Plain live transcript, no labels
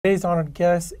Today's honored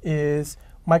guest is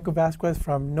Michael Vasquez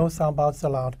from No Soundbites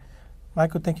Allowed.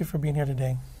 Michael, thank you for being here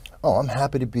today. Oh, I'm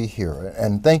happy to be here,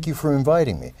 and thank you for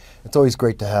inviting me. It's always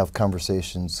great to have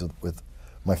conversations with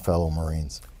my fellow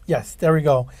Marines. Yes, there we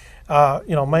go.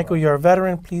 Michael, you're a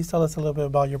veteran. Please tell us a little bit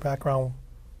about your background.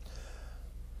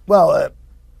 Well,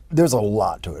 there's a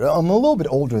lot to it. I'm a little bit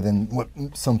older than what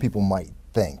some people might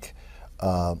think.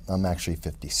 I'm actually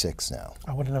 56 now.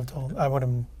 I wouldn't have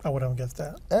guessed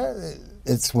that.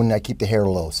 It's when I keep the hair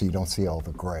low so you don't see all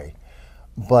the gray.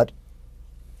 But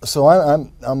so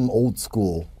I'm old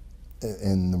school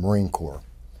in the Marine Corps.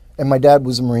 And my dad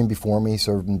was a Marine before me,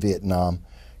 served in Vietnam,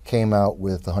 came out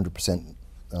with 100%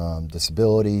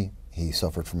 disability. He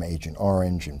suffered from Agent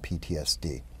Orange and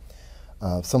PTSD.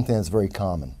 Something that's very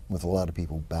common with a lot of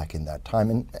people back in that time.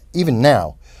 And even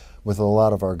now, with a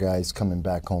lot of our guys coming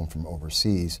back home from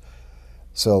overseas.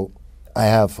 So I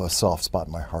have a soft spot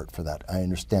in my heart for that. I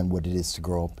understand what it is to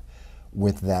grow up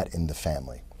with that in the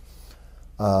family.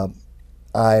 I'm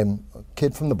a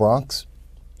kid from the Bronx,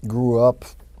 grew up,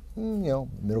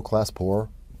 middle class poor,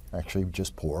 actually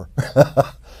just poor,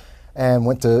 and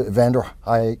went to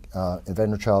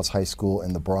Evander Childs High School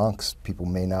in the Bronx. People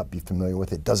may not be familiar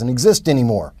with it. Doesn't exist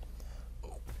anymore.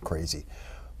 Crazy.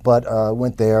 But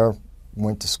went there,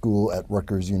 went to school at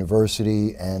Rutgers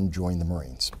University and joined the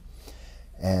Marines.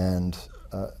 And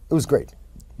it was great,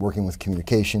 working with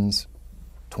communications,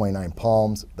 29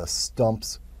 Palms, the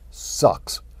stumps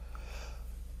sucks.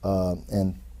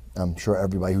 And I'm sure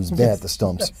everybody who's been at the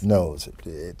stumps knows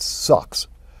it sucks.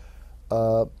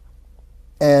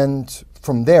 And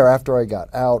from there, after I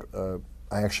got out,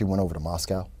 I actually went over to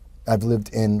Moscow. I've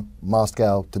lived in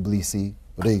Moscow, Tbilisi,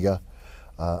 Riga.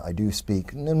 I do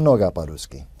speak немного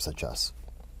по-русски сейчас,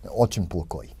 очень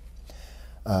плохой.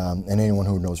 And anyone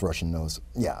who knows Russian knows,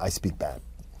 yeah, I speak bad.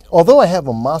 Although I have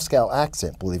a Moscow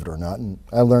accent, believe it or not, and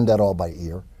I learned that all by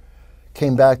ear.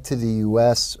 Came back to the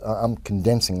U.S. I'm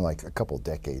condensing like a couple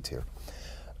decades here.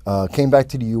 Came back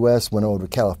to the U.S., went over to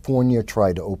California,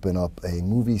 tried to open up a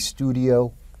movie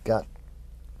studio, got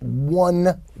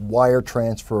one wire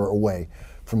transfer away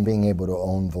from being able to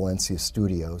own Valencia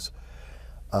Studios.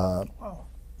 Wow.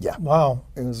 Yeah. Wow.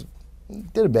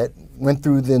 Did a bit. Went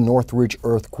through the Northridge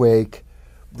earthquake,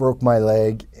 broke my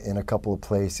leg in a couple of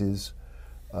places,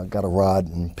 got a rod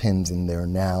and pins in there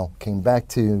now. Came back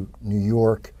to New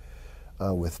York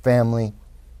with family,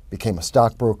 became a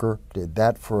stockbroker, did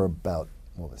that for about,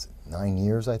 9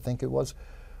 years, I think it was.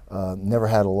 Never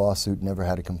had a lawsuit, never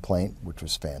had a complaint, which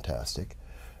was fantastic.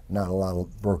 Not a lot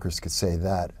of brokers could say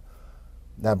that.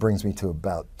 That brings me to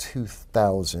about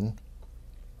 2000.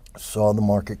 Saw the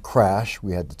market crash.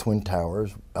 We had the Twin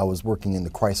Towers. I was working in the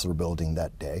Chrysler building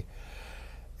that day,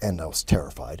 and I was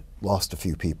terrified. Lost a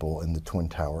few people in the Twin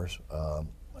Towers,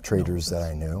 traders that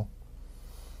I knew.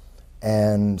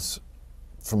 And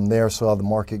from there, saw the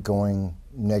market going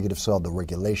negative, saw the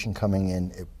regulation coming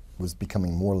in. It was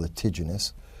becoming more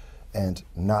litigious and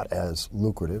not as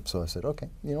lucrative. So I said, okay,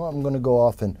 I'm going to go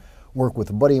off and work with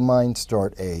a buddy of mine,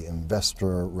 start a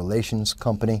investor relations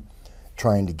company,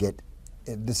 trying to get,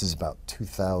 this is about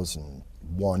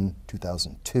 2001,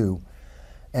 2002,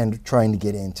 and trying to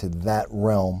get into that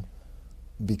realm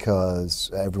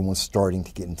because everyone's starting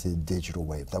to get into the digital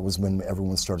wave. That was when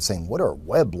everyone started saying, what are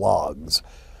weblogs?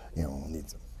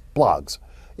 These blogs.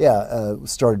 Yeah,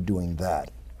 started doing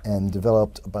that and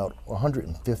developed about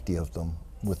 150 of them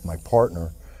with my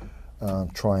partner,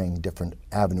 trying different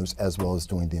avenues as well as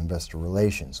doing the investor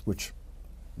relations, which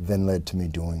then led to me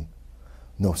doing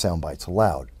No Soundbites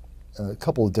Allowed. A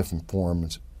couple of different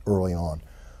forms early on.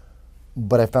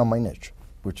 But I found my niche,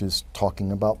 which is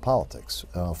talking about politics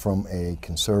from a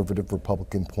conservative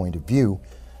Republican point of view,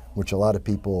 which a lot of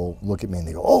people look at me and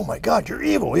they go, oh my God, you're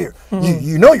evil here. Mm-hmm.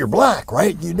 You know you're black,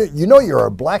 right? You know you're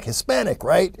a black Hispanic,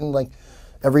 right? And like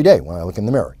every day when I look in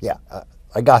the mirror, yeah,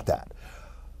 I got that.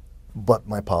 But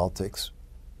my politics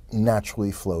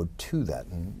naturally flowed to that.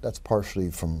 And that's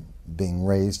partially from being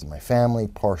raised in my family,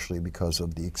 partially because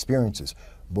of the experiences,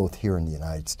 both here in the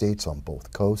United States on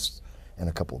both coasts and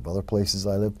a couple of other places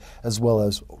I lived, as well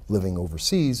as living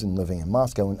overseas and living in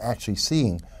Moscow and actually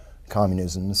seeing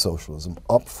communism and socialism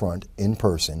up front in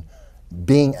person.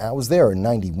 I was there in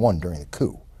 '91 during the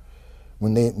coup.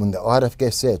 When the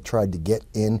RFK tried to get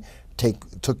in, took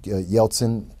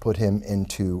Yeltsin, put him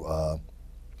into, it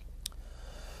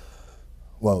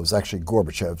was actually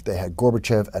Gorbachev. They had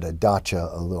Gorbachev at a dacha,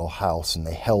 a little house, and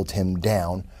they held him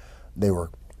down. They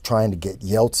were trying to get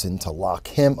Yeltsin to lock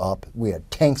him up. We had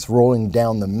tanks rolling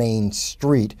down the main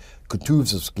street,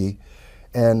 Kutuzovsky,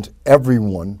 and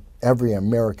everyone, every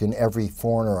American, every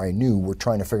foreigner I knew were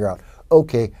trying to figure out,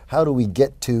 okay, how do we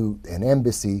get to an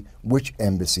embassy, which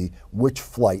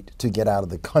flight to get out of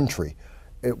the country?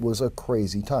 It was a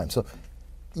crazy time. So,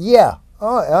 yeah,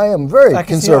 I am very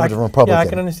conservative Republican. Yeah, I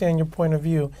can understand your point of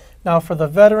view. Now, for the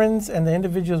veterans and the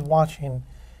individuals watching,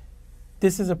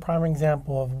 this is a prime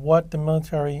example of what the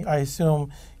military, I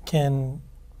assume, can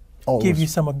give you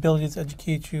some abilities to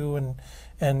educate you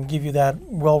and give you that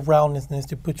well-roundedness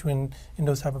to put you in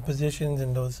those type of positions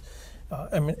and those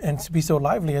and to be so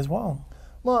lively as well.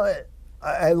 Well,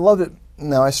 I love it.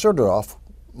 Now, I started off,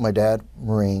 my dad,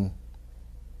 Marine,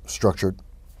 structured,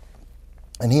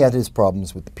 and he had his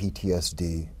problems with the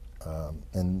PTSD,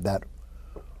 and that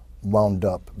wound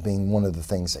up being one of the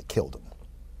things that killed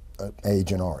him.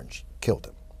 Agent Orange killed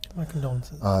him. My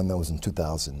condolences. And that was in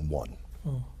 2001.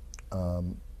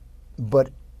 But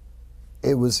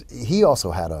he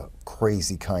also had a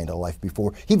crazy kind of life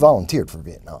before. He volunteered for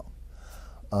Vietnam.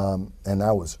 And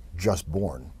I was just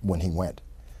born when he went.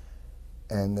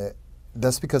 And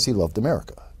that's because he loved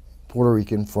America. Puerto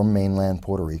Rican from mainland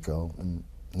Puerto Rico. And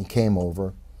he came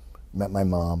over, met my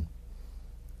mom.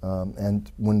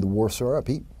 And when the war started up,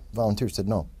 he volunteered, said,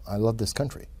 no, I love this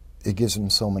country. It gives him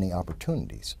so many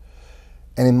opportunities.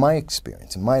 And in my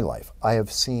experience, in my life, I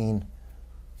have seen,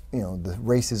 you know, the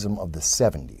racism of the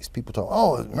 70s. People talk,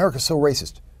 oh, America's so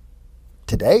racist.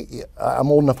 Today,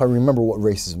 I'm old enough I remember what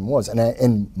racism was. And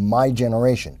in my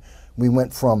generation, we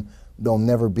went from there'll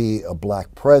never be a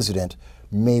black president,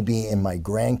 maybe in my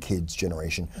grandkids'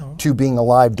 generation, to being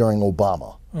alive during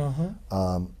Obama.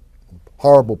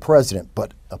 Horrible president,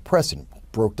 but a president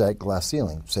broke that glass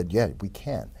ceiling, said, yeah, we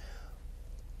can.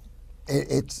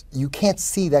 You can't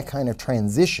see that kind of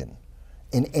transition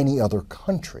in any other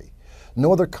country.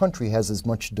 No other country has as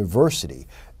much diversity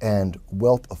and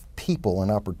wealth of people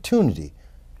and opportunity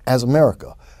as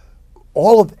America.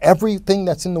 Everything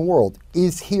that's in the world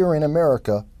is here in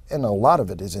America, and a lot of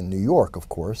it is in New York, of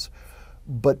course,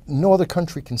 but no other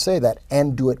country can say that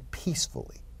and do it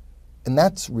peacefully. And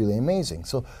that's really amazing.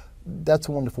 So that's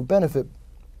a wonderful benefit.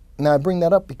 Now, I bring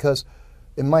that up because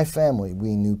in my family,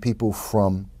 we knew people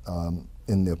from,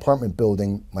 in the apartment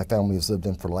building my family has lived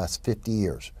in for the last 50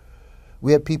 years.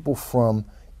 We had people from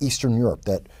Eastern Europe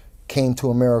that came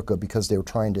to America because they were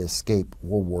trying to escape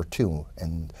World War II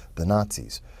and the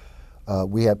Nazis.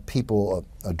 We had people,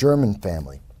 a German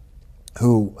family,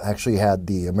 who actually had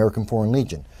the American Foreign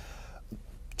Legion.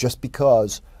 Just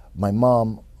because my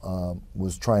mom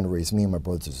was trying to raise me and my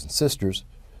brothers and sisters,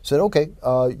 said, okay,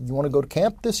 you want to go to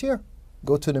camp this year?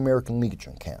 Go to the American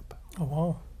Legion camp. Oh,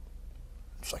 wow.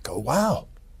 It's like, oh, wow,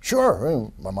 sure.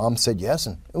 And my mom said yes,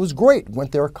 and it was great.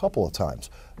 Went there a couple of times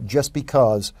just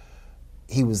because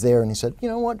he was there and he said, you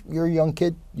know what, you're a young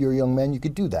kid, you're a young man, you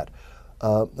could do that.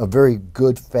 A very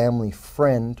good family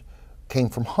friend came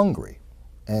from Hungary,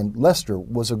 and Lester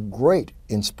was a great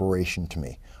inspiration to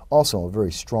me. Also a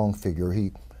very strong figure.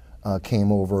 He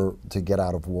came over to get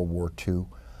out of World War II,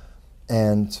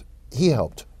 and he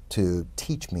helped to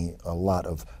teach me a lot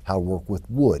of how to work with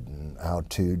wood and how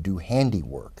to do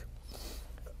handiwork.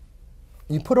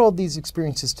 You put all these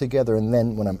experiences together, and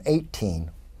then when I'm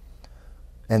 18,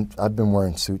 and I've been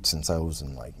wearing suits since I was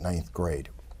in like 9th grade,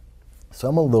 so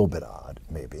I'm a little bit odd,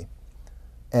 maybe.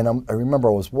 And I remember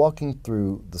I was walking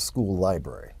through the school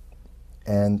library,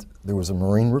 and there was a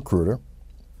Marine recruiter.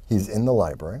 He's in the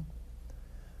library.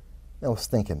 And I was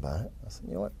thinking about it. I said,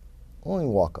 you know what? Let me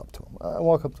walk up to him. I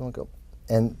walk up to him and go,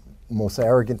 and most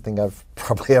arrogant thing I've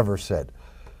probably ever said,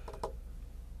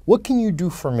 what can you do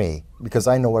for me? Because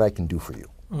I know what I can do for you.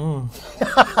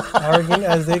 Arrogant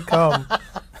as they come.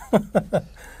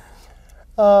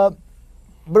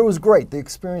 But it was great. The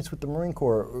experience with the Marine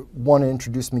Corps, one,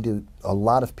 introduced me to a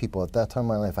lot of people. At that time in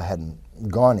my life, I hadn't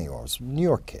gone anywhere. I was a New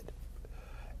York kid.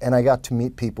 And I got to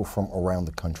meet people from around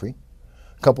the country,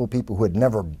 a couple of people who had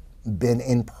never been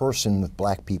in person with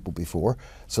black people before,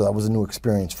 so that was a new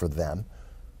experience for them.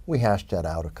 We hashed that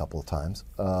out a couple of times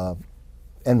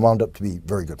and wound up to be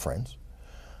very good friends.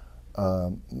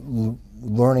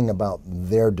 Learning about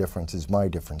their differences, my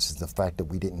differences, the fact that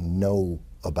we didn't know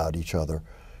about each other,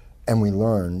 and we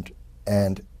learned,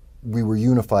 and we were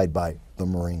unified by the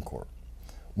Marine Corps.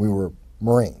 We were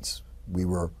Marines. We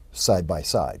were side by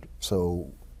side,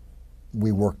 so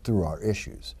we worked through our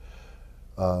issues.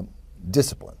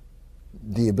 Discipline,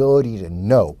 the ability to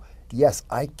know, yes,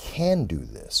 I can do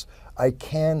this. I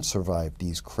can survive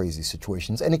these crazy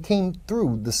situations, and it came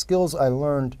through the skills I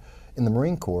learned in the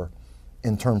Marine Corps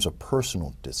in terms of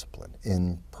personal discipline,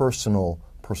 in personal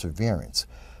perseverance,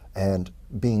 and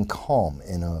being calm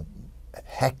in a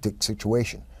hectic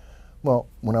situation. Well,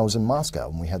 when I was in Moscow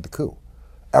and we had the coup,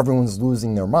 everyone's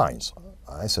losing their minds.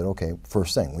 I said, okay,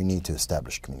 first thing, we need to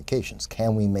establish communications.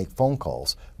 Can we make phone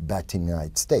calls back to the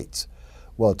United States?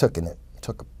 Well, it took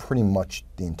pretty much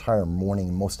the entire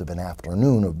morning, most of an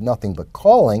afternoon of nothing but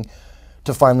calling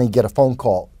to finally get a phone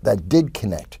call that did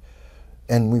connect.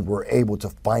 And we were able to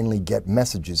finally get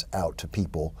messages out to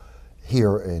people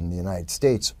here in the United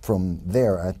States from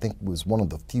there. I think it was one of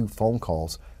the few phone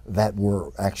calls that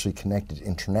were actually connected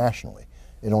internationally.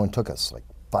 It only took us like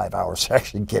 5 hours to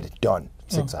actually get it done,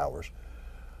 6 hours.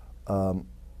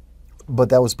 But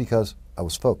that was because I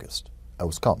was focused. I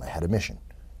was calm. I had a mission.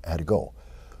 I had a goal.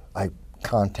 I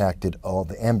contacted all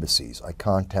the embassies. I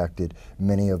contacted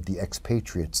many of the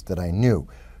expatriates that I knew,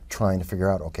 trying to figure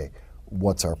out, okay,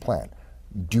 what's our plan?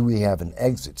 Do we have an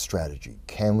exit strategy?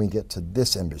 Can we get to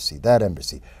this embassy, that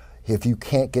embassy? If you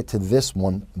can't get to this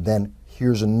one, then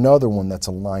here's another one that's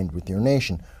aligned with your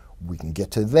nation. We can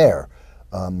get to there.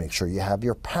 Make sure you have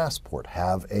your passport.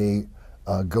 Have a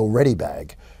go-ready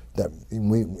bag.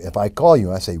 If I call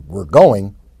you, I say, we're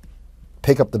going,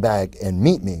 pick up the bag and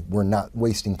meet me. We're not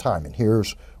wasting time. And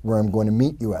here's where I'm going to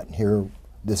meet you at. And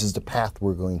this is the path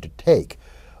we're going to take.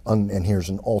 And here's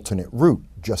an alternate route,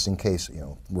 just in case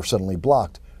we're suddenly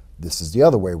blocked. This is the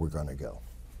other way we're going to go.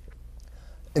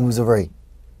 It was a very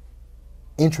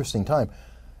interesting time.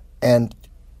 And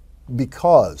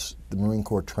because the Marine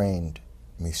Corps trained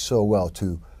me so well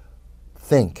to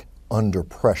think under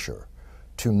pressure,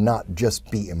 to not just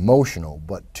be emotional,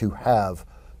 but to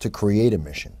create a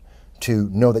mission, to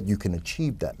know that you can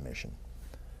achieve that mission.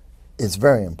 It's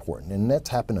very important, and that's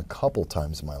happened a couple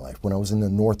times in my life. When I was in the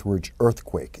Northridge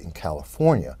earthquake in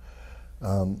California,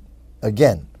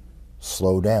 again,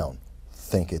 slow down,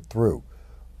 think it through.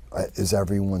 Is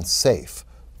everyone safe?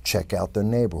 Check out their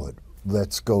neighborhood.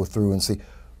 Let's go through and see,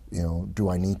 do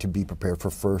I need to be prepared for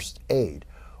first aid?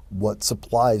 What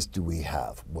supplies do we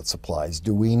have? What supplies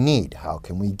do we need? How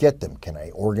can we get them? Can I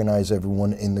organize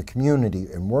everyone in the community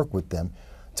and work with them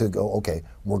to go, okay,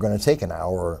 we're going to take an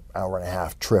hour and a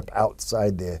half trip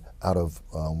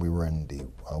we were in the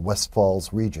West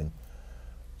Falls region,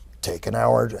 take an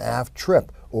hour and a half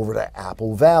trip over to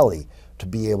Apple Valley to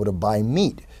be able to buy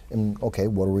meat. And okay,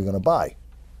 what are we going to buy?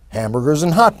 Hamburgers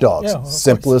and hot dogs. Yeah,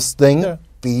 simplest thing,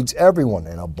 feeds everyone,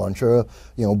 and a bunch of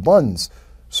buns.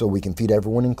 So we can feed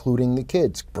everyone, including the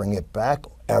kids. Bring it back.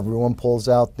 Everyone pulls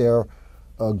out their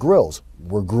grills.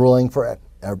 We're grilling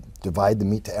divide the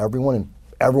meat to everyone, and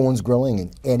everyone's grilling,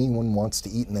 and anyone wants to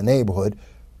eat in the neighborhood,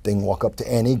 they can walk up to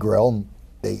any grill and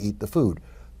they eat the food.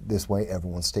 This way,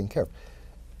 everyone's taken care of.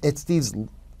 It's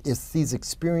these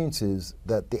experiences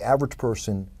that the average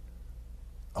person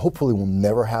hopefully will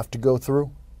never have to go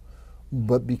through,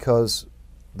 but because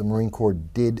the Marine Corps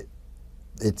did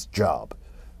its job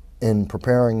in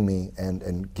preparing me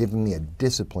and giving me a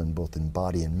discipline both in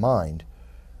body and mind,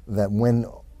 that when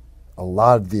a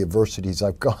lot of the adversities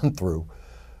I've gone through,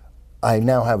 I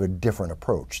now have a different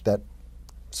approach. That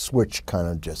switch kind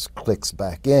of just clicks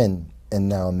back in, and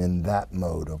now I'm in that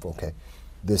mode of, okay,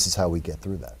 this is how we get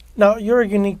through that. Now, you're a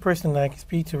unique person that I can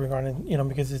speak to regarding,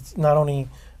 because it's not only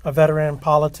a veteran,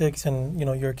 politics, and,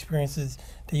 your experiences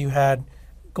that you had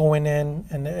going in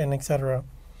and et cetera.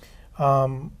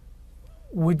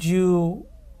 Would you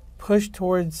push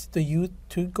towards the youth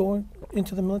to go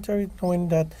into the military, knowing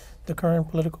that the current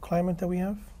political climate that we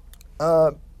have?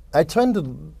 I tend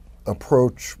to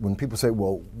approach when people say,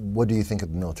 well, what do you think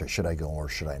of the military? Should I go or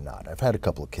should I not? I've had a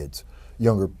couple of kids,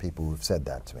 younger people who've said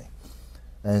that to me.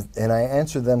 And I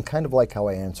answer them kind of like how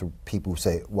I answer people who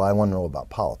say, well, I want to know about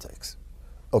politics.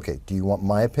 Okay, do you want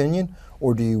my opinion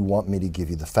or do you want me to give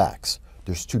you the facts?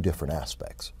 There's two different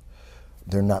aspects.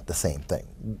 They're not the same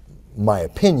thing. My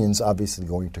opinion's obviously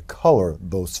going to color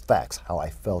those facts, how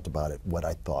I felt about it, what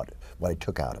I thought, what I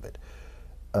took out of it.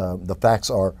 The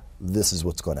facts are, this is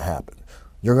what's going to happen.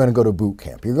 You're going to go to boot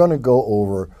camp. You're going to go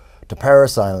over to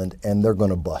Paris Island and they're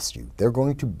going to bust you. They're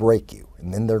going to break you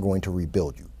and then they're going to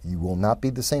rebuild you. You will not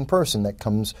be the same person that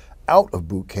comes out of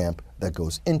boot camp that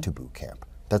goes into boot camp.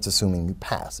 That's assuming you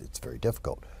pass. It's very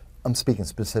difficult. I'm speaking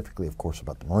specifically, of course,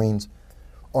 about the Marines,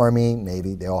 Army,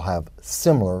 Navy. They all have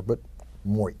similar but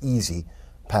more easy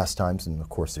pastimes, and of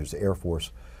course there's the Air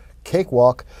Force.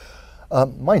 Cakewalk,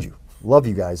 mind you, love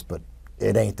you guys, but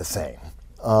it ain't the same.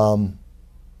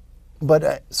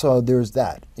 So there's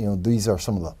that. These are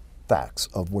some of the facts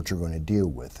of what you're going to deal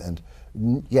with. And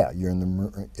yeah,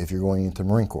 if you're going into the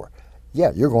Marine Corps,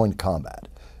 yeah, you're going to combat.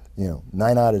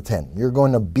 9 out of 10. You're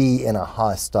going to be in a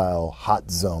hostile,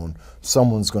 hot zone.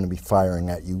 Someone's going to be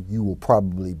firing at you. You will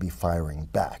probably be firing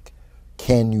back.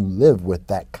 Can you live with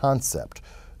that concept?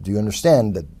 Do you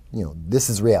understand that, this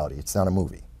is reality. It's not a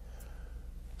movie.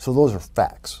 So those are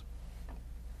facts.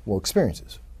 Well,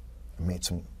 experiences.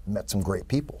 met some great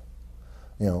people.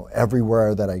 You know,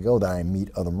 everywhere that I go that I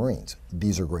meet other Marines,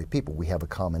 these are great people. We have a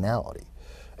commonality.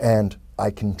 And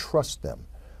I can trust them.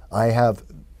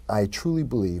 I truly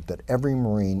believe that every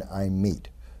Marine I meet,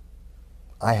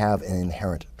 I have an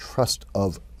inherent trust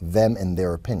of them and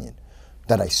their opinion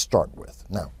that I start with.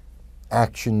 Now,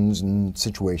 actions and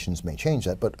situations may change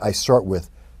that, but I start with,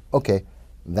 okay,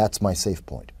 that's my safe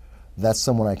point. That's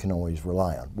someone I can always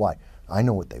rely on. Why? I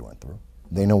know what they went through.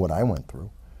 They know what I went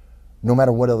through. No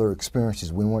matter what other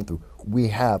experiences we went through, we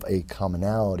have a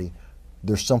commonality.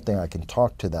 There's something I can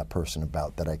talk to that person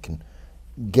about, that I can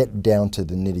get down to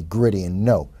the nitty-gritty and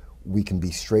know we can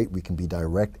be straight, we can be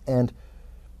direct, and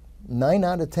 9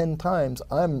 out of 10 times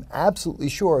I'm absolutely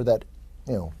sure that,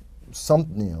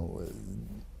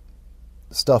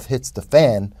 stuff hits the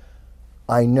fan.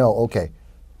 I know, okay,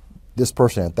 this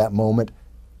person at that moment,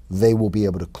 they will be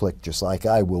able to click just like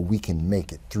I will. We can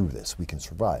make it through this. We can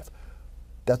survive.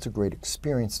 That's a great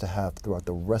experience to have throughout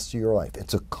the rest of your life.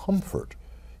 It's a comfort.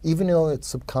 Even though it's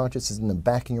subconscious, it's in the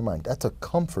back of your mind. That's a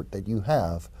comfort that you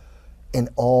have in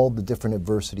all the different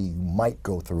adversity you might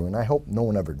go through. And I hope no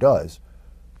one ever does,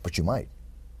 but you might.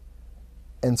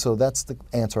 And so that's the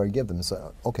answer I give them. It's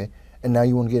okay, and now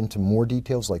you want to get into more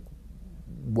details, like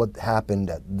what happened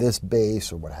at this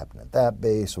base or what happened at that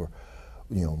base, or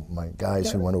my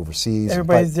guys who went overseas.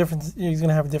 Everybody's different. You're going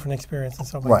to have a different experience and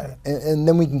stuff like that. Right, and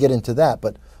then we can get into that,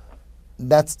 but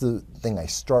that's the thing I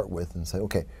start with and say,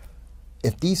 okay,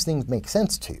 if these things make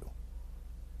sense to you,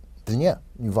 then yeah,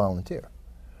 you volunteer.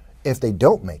 If they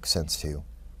don't make sense to you,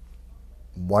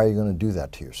 why are you going to do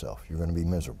that to yourself? You're going to be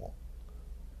miserable.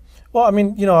 Well, I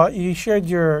mean, you shared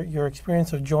your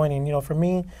experience of joining. For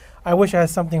me, I wish I had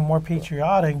something more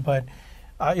patriotic, but,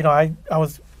 I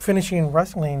was finishing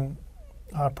wrestling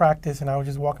practice, and I was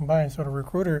just walking by and saw a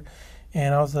recruiter,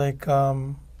 and I was like,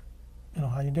 how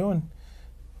you doing?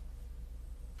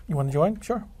 You want to join?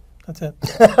 Sure. That's it.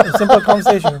 A simple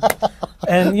conversation.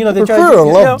 And, they try to,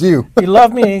 loved you. He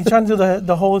loved me, and he's trying to do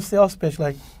the whole sales pitch,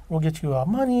 like, we'll get you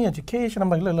money, education. I'm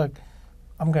like, look,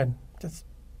 I'm good.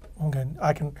 I'm good.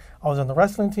 I was on the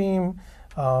wrestling team,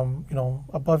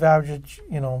 above average,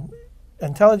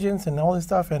 intelligence and all this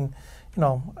stuff, and,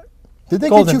 Did they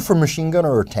get you for machine gun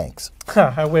or tanks?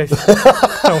 I wish.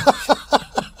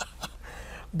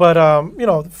 But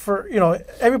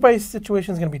everybody's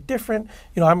situation is going to be different.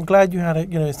 I'm glad you had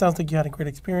it sounds like you had a great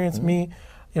experience. Me,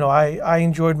 I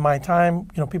enjoyed my time.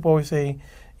 People always say,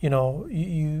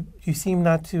 you seem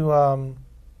not to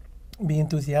be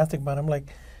enthusiastic, but I'm like,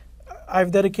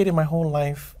 I've dedicated my whole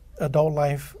life, adult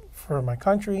life, for my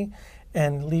country,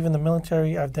 and leaving the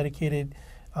military, I've dedicated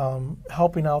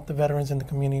helping out the veterans in the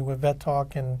community with Vet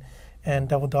Talk and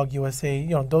Devil Dog USA.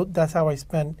 That's how I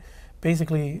spent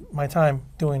basically my time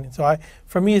doing it. So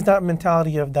for me, it's not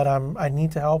mentality of that I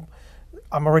need to help.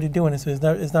 I'm already doing it, so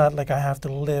it's not like I have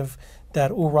to live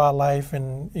that oorah life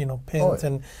and pins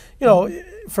and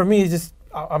for me, it's just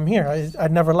I'm here. I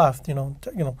never left. In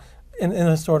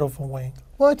a sort of a way.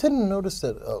 Well, I tend to notice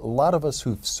that a lot of us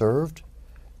who've served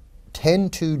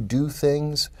tend to do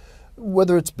things,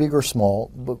 whether it's big or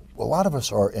small, but a lot of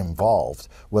us are involved,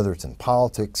 whether it's in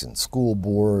politics, in school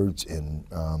boards, in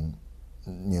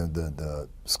the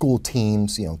school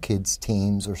teams, kids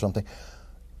teams or something.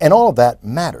 And all of that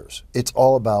matters. It's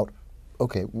all about,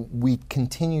 okay, we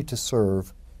continue to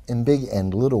serve in big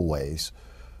and little ways.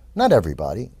 Not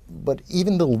everybody, but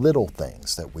even the little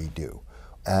things that we do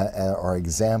are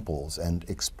examples and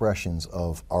expressions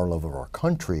of our love of our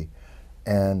country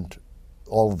and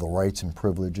all of the rights and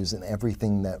privileges and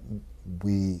everything that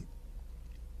we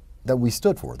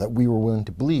stood for, that we were willing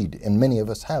to bleed, and many of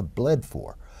us have bled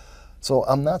for. So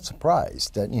I'm not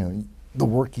surprised that the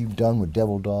work you've done with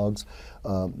Devil Dogs,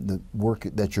 the work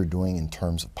that you're doing in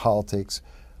terms of politics,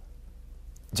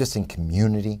 just in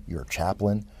community, you're a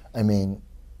chaplain. I mean,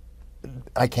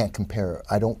 I can't compare.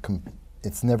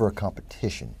 It's never a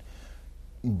competition,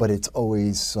 but it's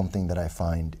always something that I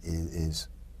find is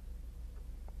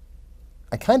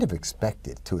I kind of expect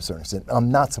it to a certain extent.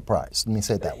 I'm not surprised. Let me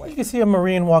say it that way. You can see a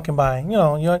Marine walking by.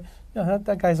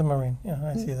 That guy's a Marine.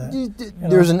 I see that.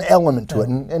 There's an element to it,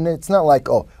 and it's not like,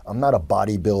 oh, I'm not a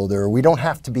bodybuilder. We don't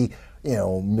have to be,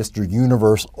 Mr.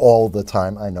 Universe all the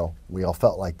time. I know we all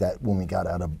felt like that when we got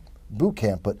out of boot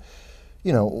camp, but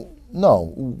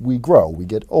no, we grow, we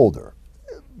get older,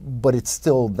 but it's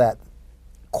still that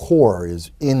core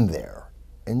is in there,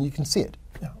 and you can see it.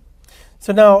 Yeah.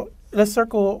 So now let's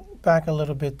circle back a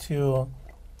little bit to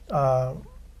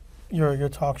your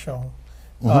talk show,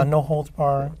 No Holds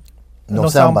Barred, No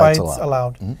Soundbites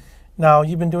Allowed. Mm-hmm. Now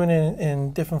you've been doing it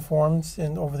in different forms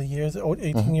over the years,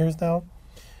 18 years now.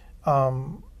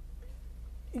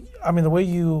 I mean, the way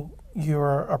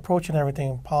you're approaching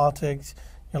everything, politics,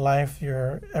 your life,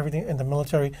 your everything in the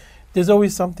military, there's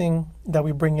always something that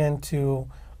we bring into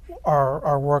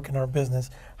our work and our business.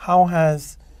 How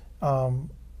has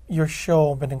your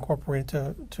show been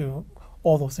incorporated to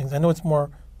all those things? I know it's more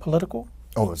political.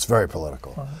 Oh, it's very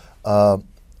political. I'm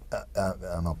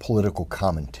a political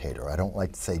commentator. I don't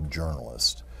like to say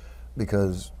journalist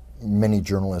because many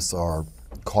journalists are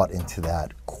caught into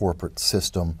that corporate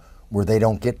system where they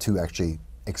don't get to actually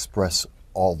express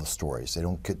all the stories. They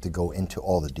don't get to go into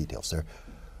all the details.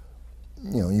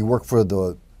 You work for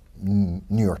the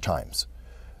New York Times.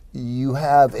 You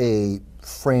have a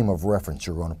frame of reference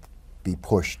you're going to be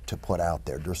pushed to put out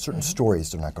there. There are certain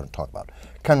stories they're not going to talk about.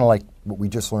 Kind of like what we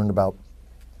just learned about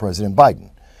President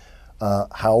Biden.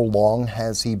 How long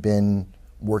has he been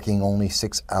working only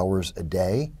 6 hours a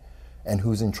day? And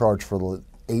who's in charge for the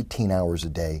 18 hours a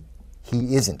day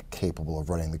he isn't capable of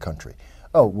running the country?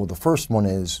 Oh, well, the first one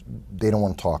is they don't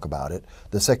want to talk about it.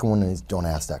 The second one is don't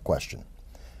ask that question.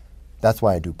 That's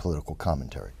why I do political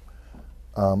commentary.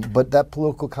 But that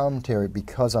political commentary,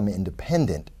 because I'm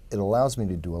independent, it allows me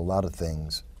to do a lot of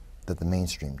things that the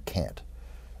mainstream can't.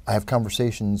 I have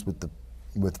conversations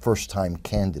with first-time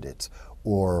candidates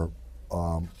or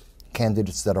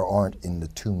candidates that aren't in the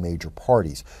two major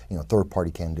parties,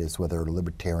 third-party candidates, whether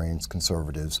libertarians,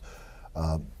 conservatives,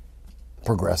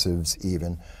 progressives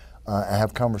even. I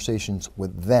have conversations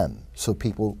with them so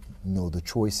people know the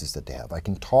choices that they have. I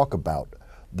can talk about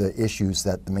the issues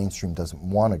that the mainstream doesn't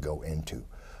want to go into,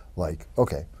 like,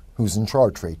 okay, who's in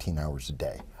charge for 18 hours a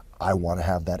day? I want to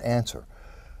have that answer.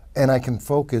 And I can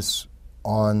focus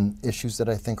on issues that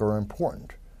I think are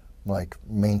important, like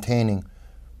maintaining.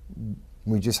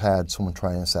 We just had someone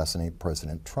try and assassinate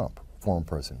President Trump, former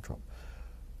President Trump.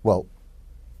 Well,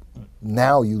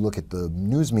 now you look at the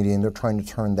news media and they're trying to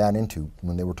turn that into,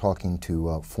 when they were talking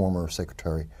to former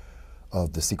Secretary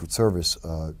of the Secret Service,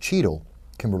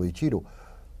 Kimberly Cheadle,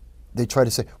 they try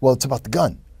to say, well, it's about the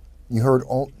gun. You heard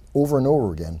over and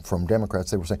over again from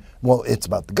Democrats, they were saying, well, it's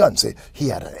about the gun. Say, he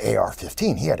had an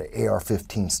AR-15. He had an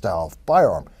AR-15 style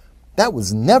firearm. That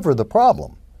was never the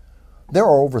problem. There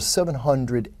are over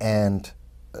 700 and,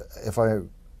 if I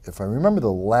remember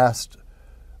the last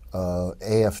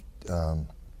ATF,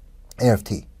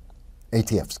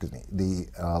 the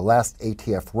last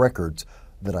ATF records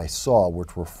that I saw,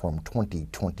 which were from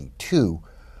 2022,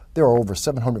 there are over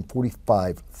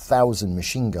 745,000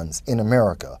 machine guns in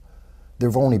America. There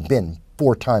have only been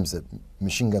 4 times that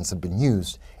machine guns have been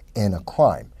used in a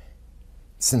crime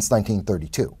since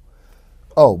 1932.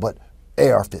 Oh, but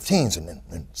AR-15s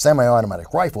and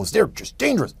semi-automatic rifles, they're just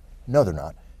dangerous. No, they're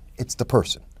not. It's the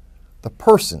person. The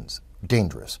person's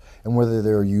dangerous. And whether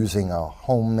they're using a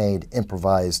homemade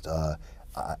improvised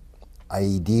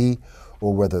IED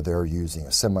or whether they're using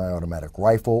a semi-automatic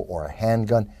rifle or a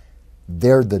handgun,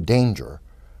 they're the danger.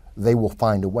 They will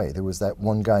find a way. There was that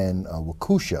one guy in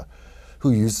Waukesha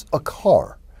who used a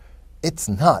car. It's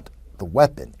not the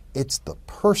weapon. It's the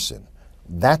person.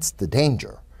 That's the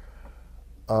danger.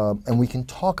 And we can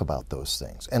talk about those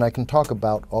things. And I can talk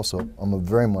about also, I'm a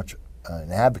very much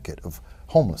an advocate of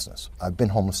homelessness. I've been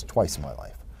homeless twice in my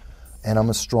life. And I'm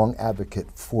a strong advocate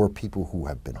for people who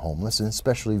have been homeless, and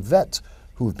especially vets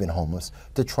who have been homeless,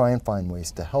 to try and find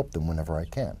ways to help them whenever I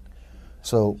can.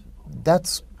 So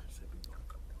that's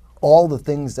all the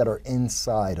things that are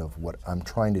inside of what I'm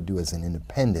trying to do as an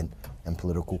independent and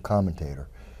political commentator.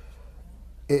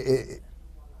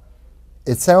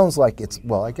 It sounds like it's,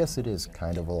 well, I guess it is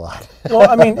kind of a lot. Well,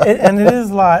 I mean, and it is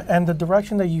a lot, and the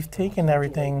direction that you've taken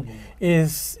everything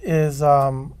is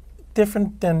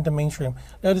different than the mainstream.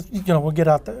 That is, we'll get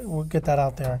that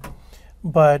out there,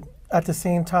 but at the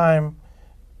same time,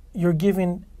 you're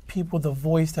giving people the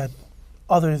voice that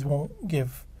others won't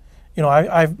give.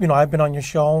 I've been on your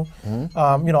show,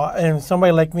 and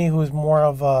somebody like me who's more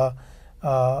of a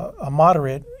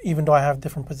moderate, even though I have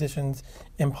different positions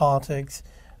in politics.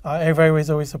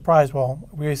 Everybody's always surprised. Well,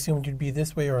 we assumed you'd be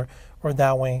this way or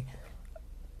that way.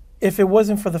 If it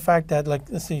wasn't for the fact that,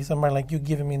 like, let's say somebody like you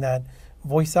giving me that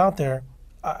voice out there,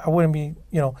 I wouldn't be,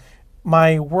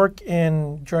 my work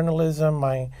in journalism,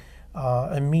 my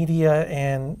in media,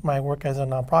 and my work as a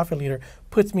nonprofit leader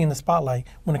puts me in the spotlight.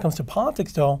 When it comes to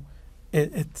politics, though,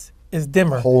 it's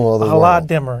dimmer, a lot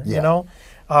dimmer. Yeah.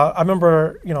 I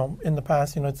remember, in the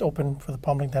past, it's open for the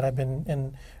public that I've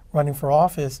been running for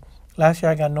office. Last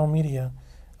year, I got no media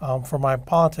for my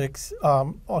politics,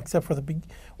 except for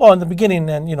in the beginning,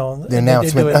 and the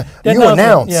announcement. You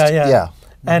announced, yeah.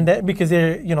 And because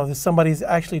somebody's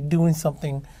actually doing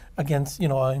something against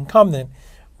an incumbent,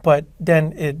 but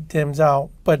then it dims out.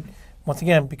 But once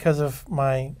again, because of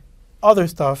my other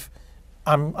stuff,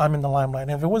 I'm in the limelight.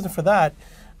 And if it wasn't for that,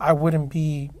 I wouldn't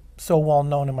be so well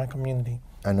known in my community.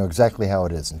 I know exactly how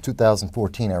it is. In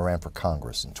 2014, I ran for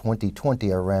Congress. In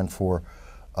 2020, I ran for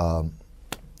county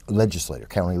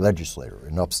legislator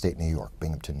in upstate New York,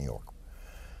 Binghamton, New York.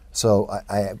 So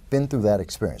I've been through that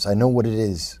experience. I know what it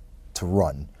is to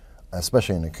run,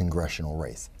 especially in a congressional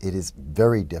race. It is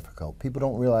very difficult. People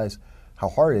don't realize how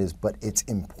hard it is, but it's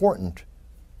important,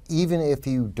 even if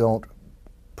you don't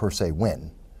per se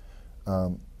win,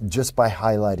 just by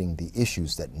highlighting the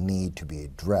issues that need to be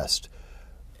addressed.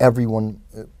 Everyone,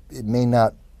 it may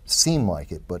not seem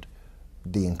like it, but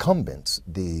the incumbents,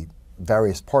 the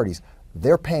various parties,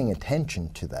 they're paying attention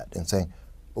to that and saying,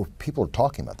 oh, people are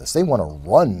talking about this. They want to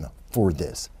run for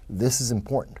this. This is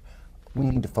important. We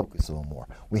need to focus a little more.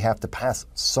 We have to pass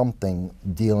something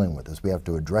dealing with this. We have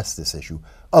to address this issue.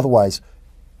 Otherwise,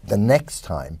 the next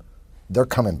time, they're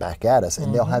coming back at us,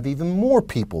 and they'll have even more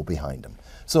people behind them.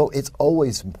 So it's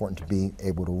always important to be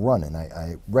able to run, and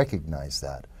I recognize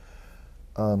that.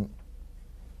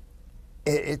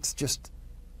 It's just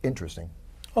interesting.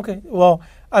 Okay, well,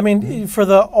 I mean, for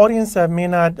the audience that may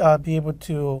not be able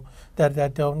to,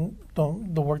 that don't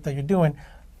the work that you're doing,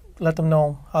 let them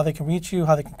know how they can reach you,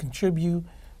 how they can contribute,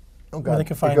 where they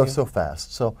can find you. It goes so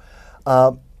fast. So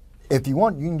if you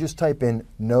want, you can just type in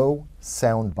no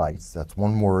sound bites, that's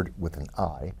one word with an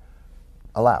I,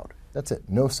 allowed. That's it,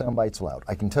 no sound bites allowed.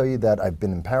 I can tell you that I've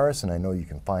been in Paris, and I know you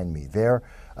can find me there.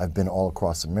 I've been all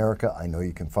across America. I know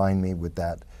you can find me with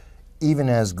that. Even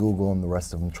as Google and the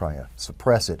rest of them try to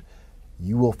suppress it,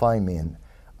 you will find me, and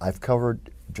I've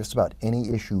covered just about any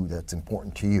issue that's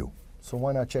important to you. So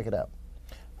why not check it out?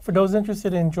 For those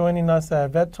interested in joining us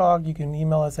at Vet Talk, you can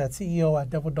email us at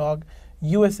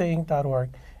ceo@devildogusainc.org.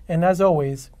 And as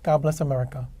always, God bless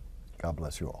America. God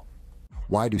bless you all.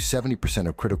 Why do 70%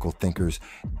 of critical thinkers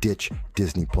ditch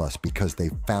Disney Plus? Because they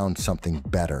found something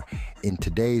better. In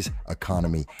today's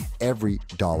economy, every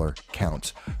dollar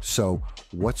counts. So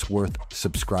what's worth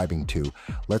subscribing to?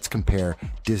 Let's compare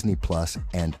Disney Plus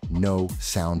and no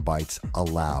sound bites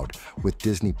allowed. With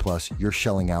Disney Plus, you're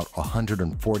shelling out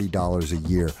 $140 a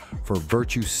year for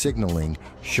virtue signaling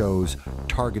shows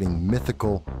targeting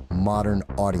mythical modern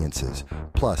audiences.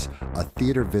 Plus, a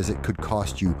theater visit could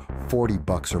cost you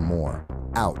 $40 or more.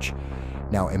 Ouch.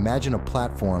 Now imagine a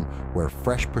platform where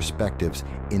fresh perspectives,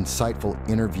 insightful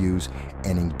interviews,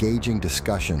 and engaging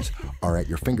discussions are at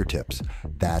your fingertips.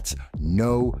 That's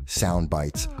no sound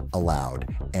bites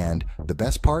allowed. And the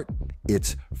best part?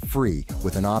 It's free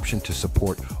with an option to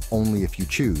support only if you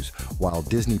choose. While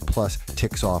Disney Plus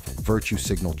ticks off virtue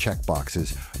signal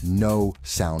checkboxes, no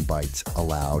sound bites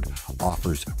allowed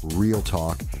offers real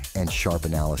talk and sharp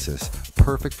analysis.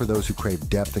 Perfect for those who crave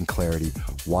depth and clarity.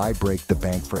 Why break the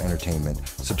bank for entertainment?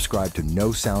 Subscribe to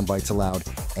No Sound Bites Allowed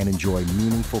and enjoy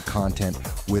meaningful content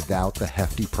without the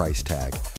hefty price tag.